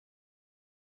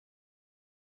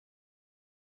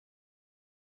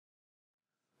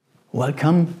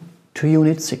Welcome to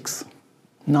Unit 6.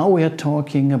 Now we are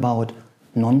talking about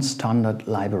non-standard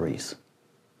libraries.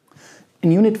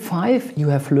 In Unit 5 you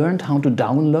have learned how to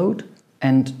download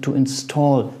and to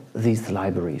install these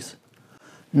libraries.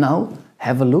 Now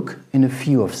have a look in a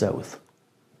few of those.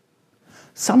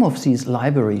 Some of these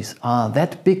libraries are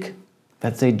that big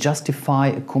that they justify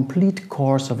a complete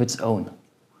course of its own.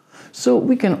 So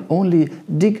we can only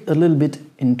dig a little bit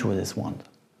into this one.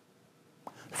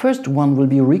 First one will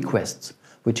be Requests,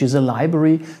 which is a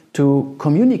library to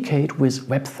communicate with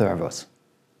web servers.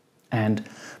 And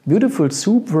Beautiful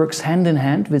Soup works hand in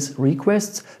hand with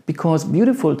Requests because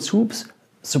Beautiful Soup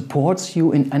supports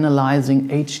you in analyzing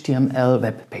HTML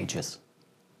web pages.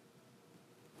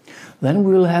 Then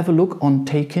we will have a look on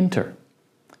Tkinter.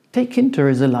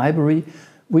 Tkinter is a library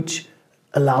which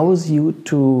allows you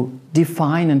to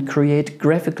define and create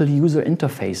graphical user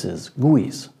interfaces,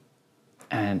 GUIs.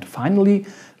 And finally,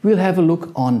 we'll have a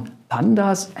look on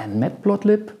Pandas and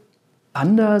Matplotlib.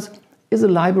 Pandas is a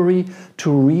library to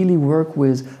really work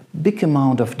with big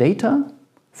amount of data.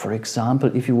 For example,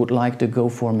 if you would like to go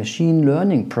for machine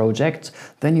learning projects,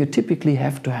 then you typically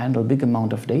have to handle big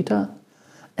amount of data.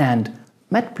 And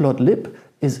Matplotlib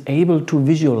is able to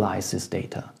visualize this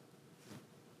data.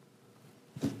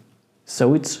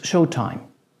 So it's showtime.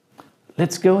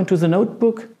 Let's go into the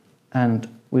notebook and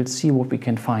we'll see what we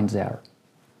can find there.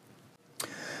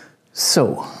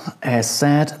 So, as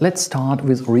said, let's start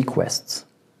with Requests.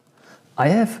 I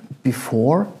have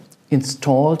before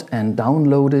installed and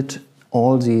downloaded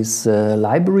all these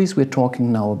libraries we're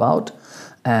talking now about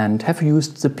and have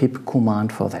used the pip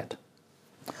command for that.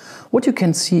 What you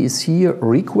can see is here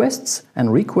Requests,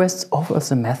 and Requests offers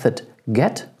the method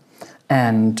get,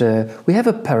 and we have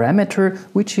a parameter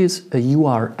which is a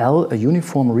URL, a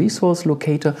uniform resource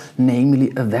locator,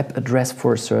 namely a web address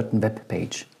for a certain web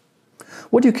page.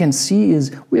 What you can see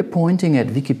is we're pointing at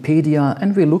Wikipedia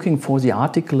and we're looking for the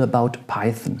article about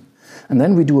Python. And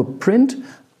then we do a print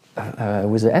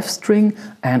with the F string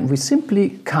and we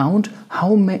simply count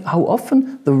how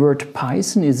often the word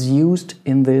Python is used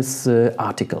in this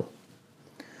article.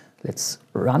 Let's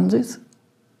run this.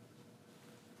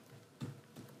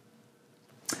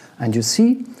 And you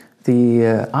see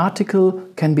the article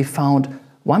can be found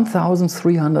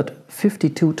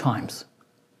 1,352 times.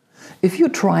 If you're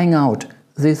trying out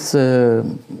this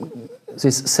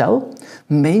cell,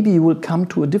 maybe you will come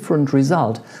to a different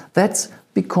result. That's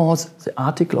because the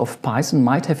article of Python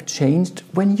might have changed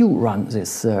when you run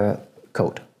this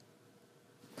code.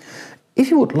 If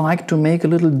you would like to make a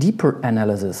little deeper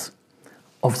analysis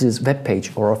of this web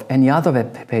page or of any other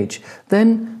web page,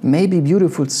 then maybe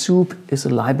Beautiful Soup is a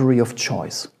library of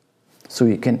choice. So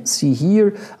you can see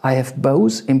here I have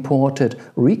both imported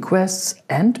Requests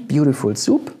and Beautiful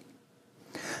Soup.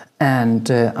 And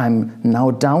I'm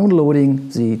now downloading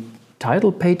the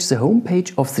title page, the home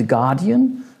page of The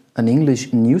Guardian, an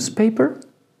English newspaper.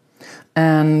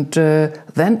 And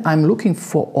then I'm looking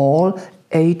for all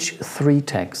H3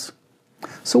 tags.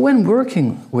 So when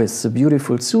working with the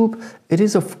Beautiful Soup, it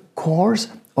is of course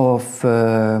of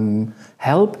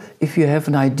help if you have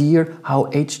an idea how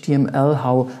HTML,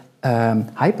 how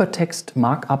hypertext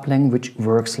markup language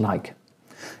works like.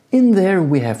 In there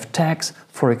we have tags,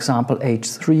 for example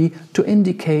H3, to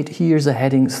indicate here's a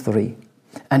headings 3.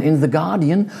 And in The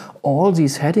Guardian, all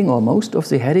these headings, or most of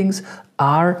the headings,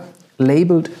 are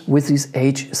labeled with this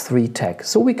H3 tag.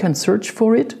 So we can search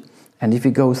for it, and if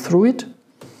you go through it,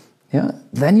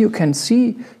 then you can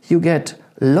see you get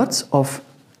lots of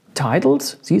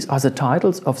titles. These are the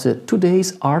titles of the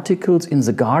today's articles in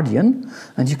The Guardian.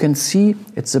 And you can see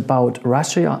it's about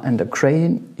Russia and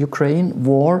Ukraine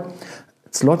war.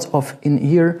 It's lots of in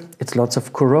here, it's lots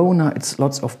of Corona, it's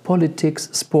lots of politics,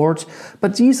 sports,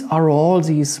 but these are all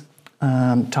these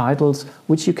titles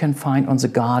which you can find on The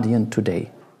Guardian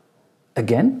today.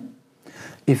 Again,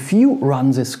 if you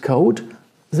run this code,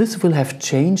 this will have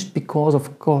changed because,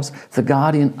 of course, The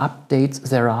Guardian updates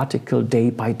their article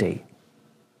day by day.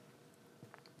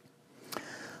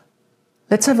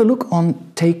 Let's have a look on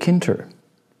Tkinter.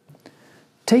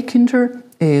 Tkinter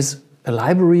is a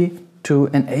library to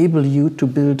enable you to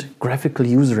build graphical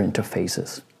user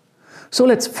interfaces. So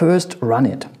let's first run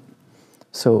it.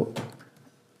 So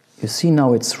you see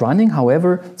now it's running,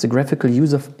 however, the graphical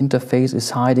user interface is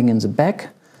hiding in the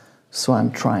back. So I'm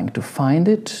trying to find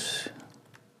it.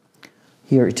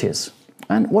 Here it is.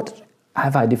 And what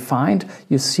have I defined?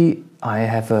 You see I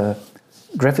have a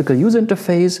graphical user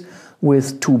interface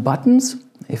with two buttons.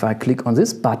 If I click on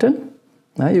this button,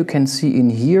 now you can see in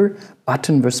here,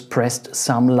 button was pressed,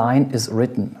 some line is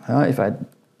written. If I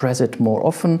press it more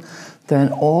often,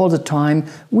 then all the time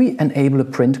we enable a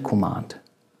print command.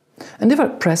 And if I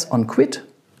press on quit,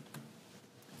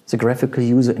 the graphical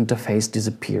user interface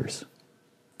disappears.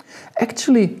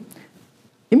 Actually,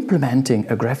 implementing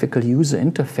a graphical user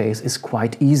interface is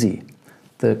quite easy.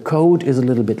 The code is a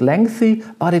little bit lengthy,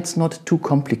 but it's not too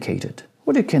complicated.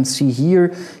 What you can see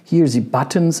here the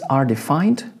buttons are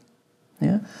defined.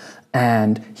 Yeah?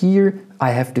 And here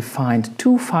I have defined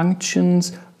two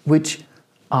functions which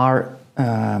are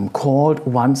called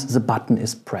once the button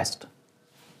is pressed.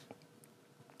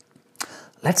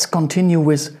 Let's continue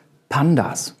with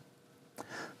pandas.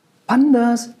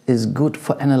 Pandas is good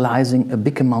for analyzing a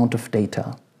big amount of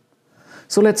data.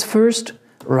 So let's first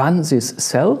run this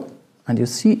cell, and you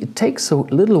see it takes a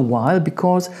little while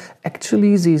because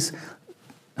actually this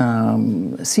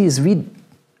CSV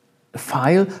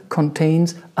file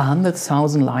contains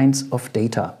 100,000 lines of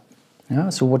data. Yeah,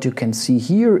 so what you can see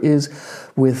here is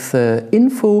with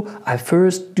info, I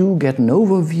first do get an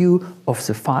overview of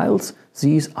the files.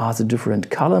 These are the different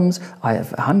columns. I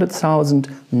have 100,000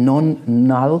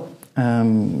 non-null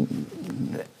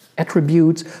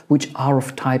attributes which are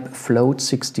of type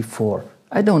float64.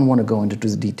 I don't want to go into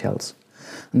the details.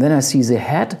 And then I see the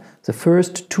head. The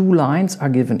first two lines are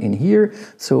given in here.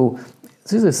 So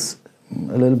this is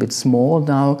a little bit small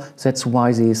now. That's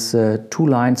why these two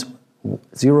lines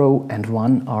 0 and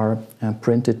 1 are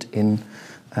printed in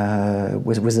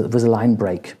with a line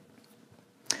break.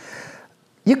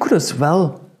 You could as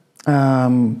well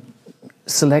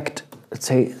select, let's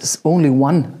say, only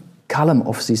one column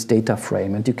of this data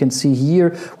frame, and you can see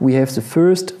here we have the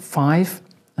first 5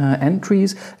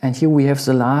 entries, and here we have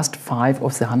the last 5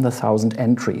 of the 100,000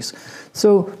 entries.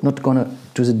 So not gonna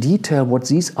do the detail what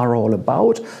these are all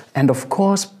about, and of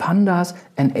course pandas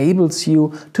enables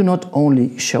you to not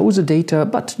only show the data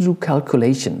but to do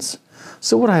calculations.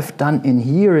 So what I've done in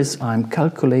here is I'm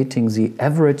calculating the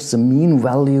average, the mean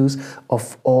values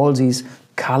of all these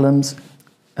columns,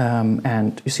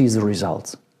 and you see the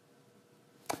results.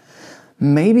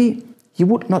 Maybe you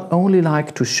would not only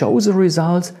like to show the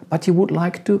results, but you would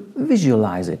like to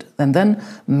visualize it. And then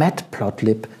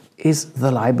Matplotlib is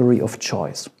the library of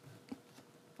choice.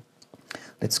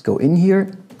 Let's go in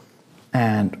here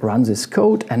and run this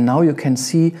code. And now you can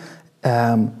see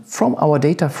from our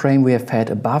data frame we have had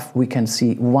above, we can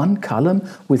see one column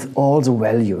with all the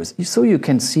values. So you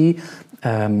can see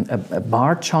a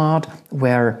bar chart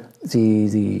where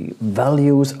the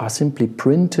values are simply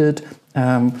printed.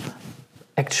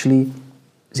 Actually,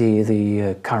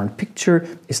 the current picture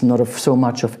is not of so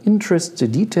much of interest, the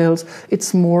details.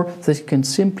 It's more that you can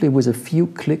simply, with a few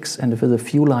clicks and with a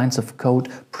few lines of code,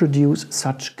 produce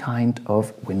such kind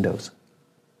of windows.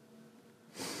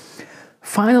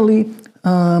 Finally,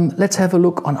 let's have a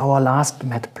look on our last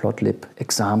Matplotlib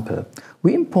example.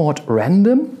 We import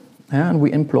random, and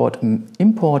we import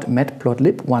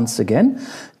Matplotlib once again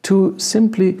to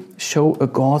simply show a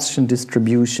Gaussian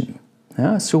distribution.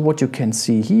 Yeah, so what you can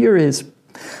see here is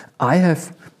I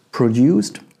have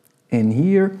produced in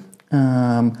here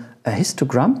a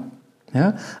histogram.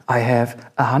 Yeah? I have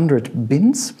 100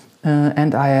 bins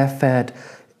and I have had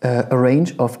a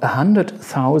range of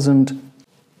 100,000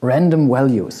 random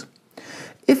values.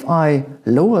 If I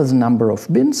lower the number of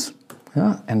bins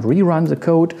and rerun the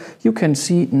code, you can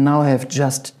see now I have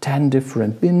just 10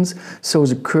 different bins, so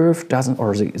the curve doesn't,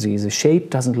 or the shape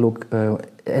doesn't look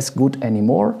as good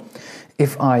anymore.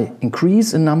 If I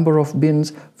increase the number of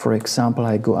bins, for example,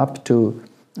 I go up to,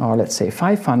 let's say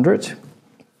 500,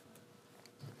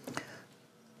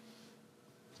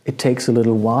 it takes a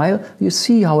little while. You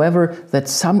see, however, that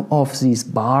some of these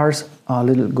bars are a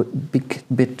little bit,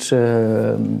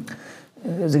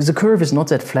 the curve is not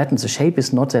that flattened, the shape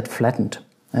is not that flattened.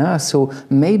 Yeah, so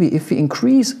maybe if we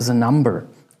increase the number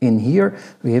in here,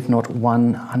 we have not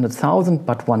 100,000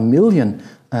 but 1 million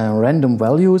random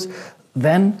values,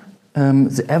 then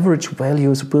the average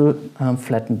values will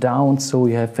flatten down, so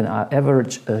you have an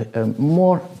average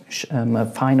more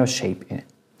finer shape in it.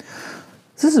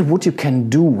 This is what you can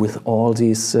do with all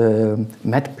these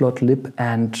Matplotlib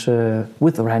and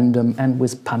with random and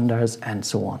with pandas and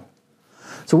so on.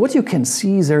 So what you can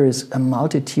see, there is a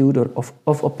multitude of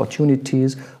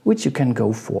opportunities which you can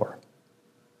go for.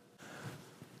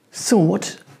 So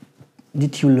what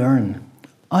did you learn?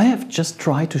 I have just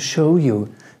tried to show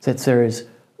you that there is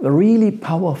really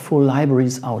powerful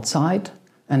libraries outside,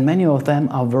 and many of them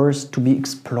are worth to be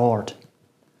explored.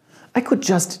 I could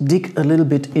just dig a little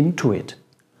bit into it.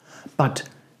 But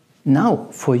now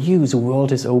for you the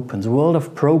world is open, the world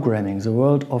of programming, the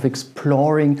world of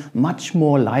exploring much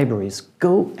more libraries.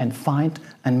 Go and find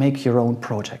and make your own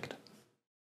project.